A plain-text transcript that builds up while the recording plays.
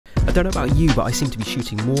I don't know about you, but I seem to be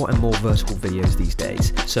shooting more and more vertical videos these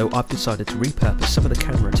days, so I've decided to repurpose some of the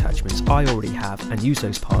camera attachments I already have and use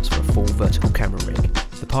those parts for a full vertical camera rig.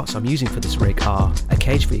 The parts I'm using for this rig are a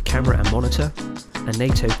cage for your camera and monitor, a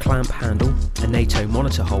NATO clamp handle, a NATO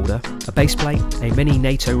monitor holder, a base plate, a mini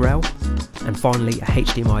NATO rail, and finally a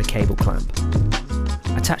HDMI cable clamp.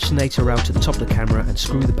 Attach the NATO rail to the top of the camera and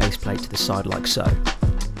screw the base plate to the side like so.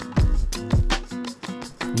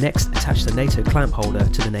 Next, attach the NATO clamp holder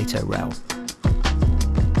to the NATO rail.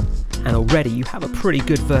 And already you have a pretty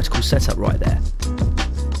good vertical setup right there.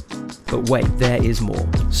 But wait, there is more.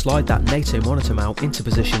 Slide that NATO monitor mount into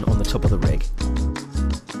position on the top of the rig.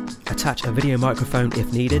 Attach a video microphone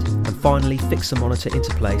if needed, and finally fix the monitor into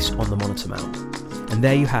place on the monitor mount. And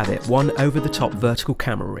there you have it, one over-the-top vertical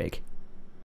camera rig.